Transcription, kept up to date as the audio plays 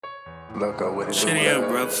Loko, what it Shit, do, yeah,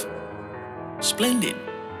 bro? bruv. Splendid.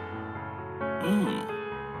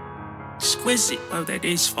 Exquisite. Oh, that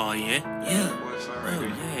is fire, yeah? Yeah. Oh,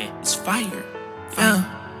 yeah. It's fire.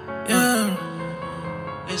 Yeah.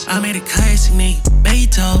 I made a classic nigga,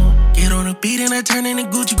 Baytoven. Get on the beat and I turn into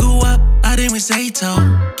Gucci, go up. I didn't say so.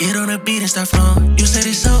 Get on the beat and start flowing. You said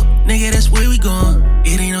it's up, nigga, that's where we going.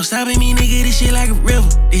 It ain't no stopping me, nigga, this shit like a river.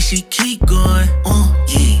 This shit keep going,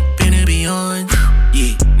 yeah, finna be on.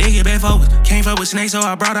 Yeah, nigga, back focus. Can't fuck with snakes, so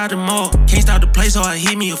I brought out the mall. Can't stop the play, so I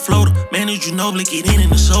hit me a floater. Man, did you know, get in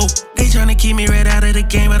the soul. They tryna keep me right out of the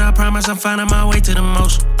game, but I promise I'm finding my way to the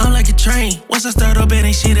most. I'm like a train. Once I start up, it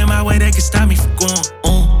ain't shit in my way that can stop me from going.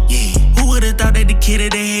 Yeah. Who would've thought that the kid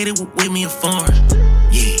that they hated would with me a foreign?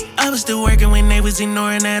 Yeah. I was still working when they was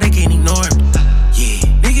ignoring, now they can't ignore me. Yeah.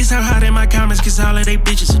 Niggas are hot in my comments, cause all of they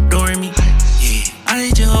bitches adoring me. Yeah. I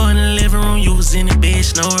hit your hoe in the living room, you was in the bed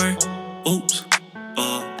snoring. Oops.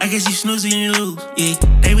 I guess you snooze and you lose. Yeah,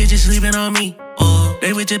 they was just sleeping on me.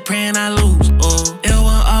 They was just praying I lose.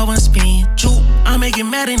 L1 all one spin. Choop, I'm making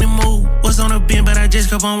mad in the mood. Was on a bin, but I just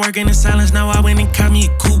kept on working in silence. Now I went and caught me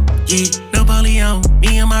a coupe. Yeah, Napoleon.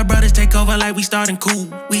 Me and my brothers take over like we starting cool.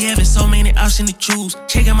 We having so many options to choose.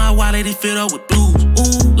 Checking my wallet, it filled up with blues.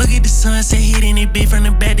 Ooh, look at the sunset hitting it big from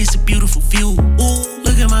the back. This a beautiful view. Ooh,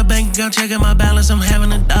 look at my bank account, checking my balance. I'm having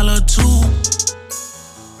 $1 or two.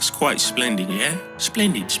 It's quite splendid, yeah?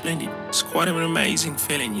 Splendid. It's quite an amazing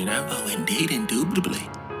feeling, you know? Oh, indeed, indubitably.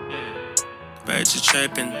 Birds are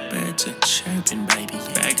chirping, baby.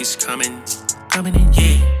 Bag is coming in,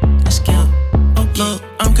 yeah. Let's go. Oh, look,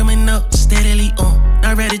 I'm coming up steadily,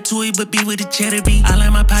 Not ratatouille, but be with the cheddar beat. I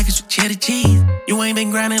like my pockets with cheddar cheese. You ain't been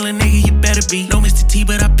grinding, little nigga, you better be. No Mr. T,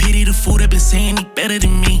 but I pity the fool that been saying he better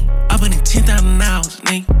than me. I put in 10,000 hours,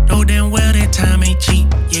 nigga. Know damn well that time ain't cheap,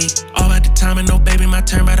 yeah. All about the time and no baby, my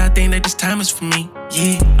turn, but I think that this time is for me,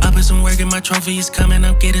 yeah. I put some work in my trophy, it's coming,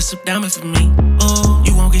 I'm getting some diamond for me. Oh,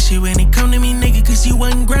 you won't get shit when it come to me, nigga, cause you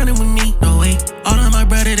wasn't grinding with me, no way. All of my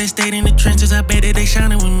brothers that stayed in the trenches, I bet that they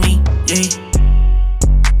shining with me, yeah.